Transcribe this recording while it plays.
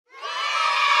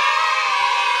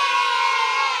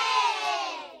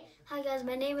guys,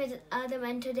 my name is Adam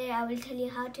and today I will tell you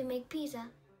how to make pizza.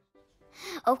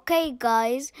 Okay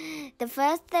guys, the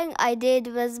first thing I did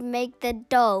was make the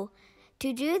dough.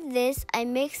 To do this, I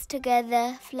mixed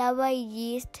together flour,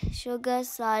 yeast, sugar,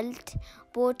 salt,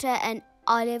 butter and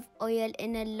olive oil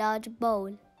in a large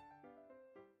bowl.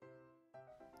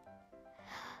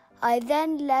 I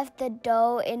then left the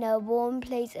dough in a warm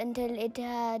place until it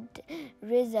had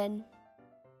risen.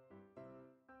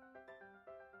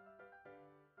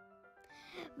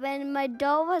 When my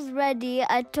dough was ready,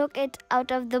 I took it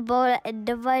out of the bowl and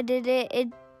divided it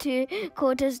into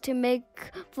quarters to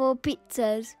make 4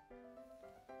 pizzas.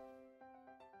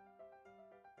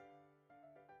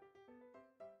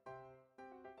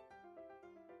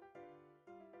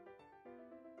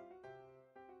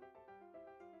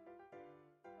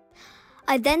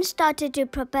 I then started to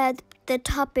prepare the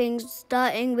toppings,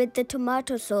 starting with the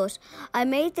tomato sauce. I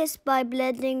made this by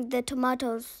blending the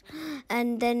tomatoes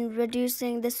and then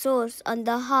reducing the sauce on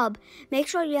the hob. Make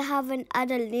sure you have an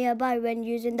adult nearby when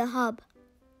using the hob.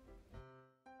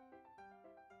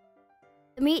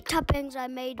 The meat toppings I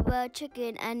made were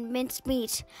chicken and minced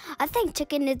meat. I think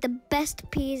chicken is the best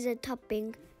pizza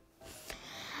topping.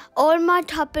 All my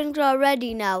toppings are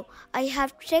ready now. I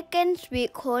have chicken,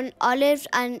 sweet corn, olives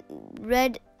and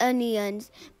red onions,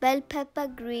 bell pepper,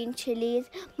 green chilies,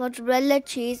 mozzarella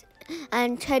cheese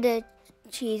and cheddar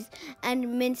cheese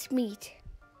and minced meat.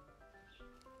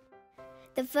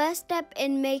 The first step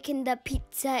in making the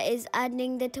pizza is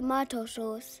adding the tomato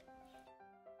sauce.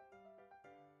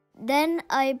 Then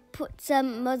I put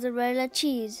some mozzarella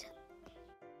cheese.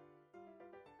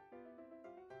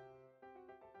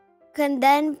 You can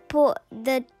then put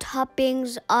the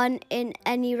toppings on in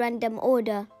any random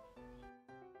order.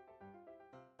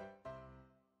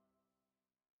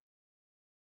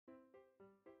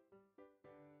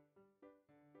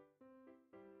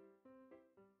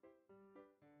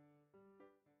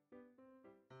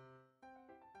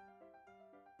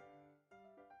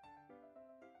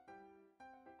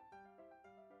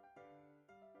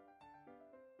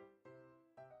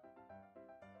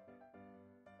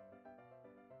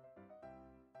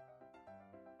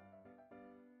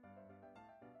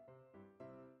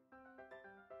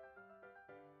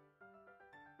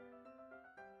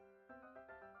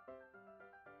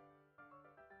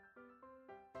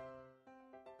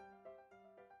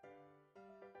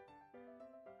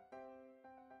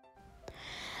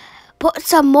 Put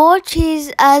some more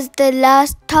cheese as the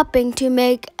last topping to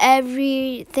make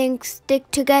everything stick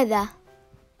together.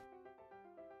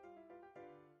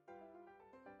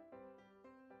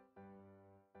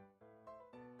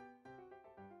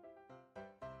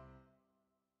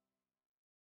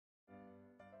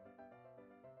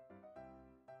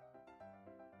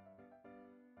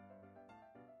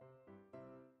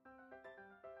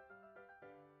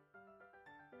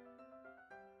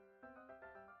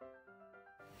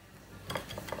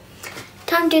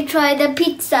 Time to try the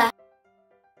pizza.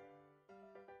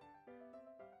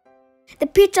 The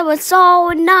pizza was so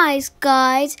nice,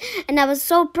 guys, and I was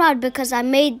so proud because I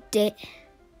made it.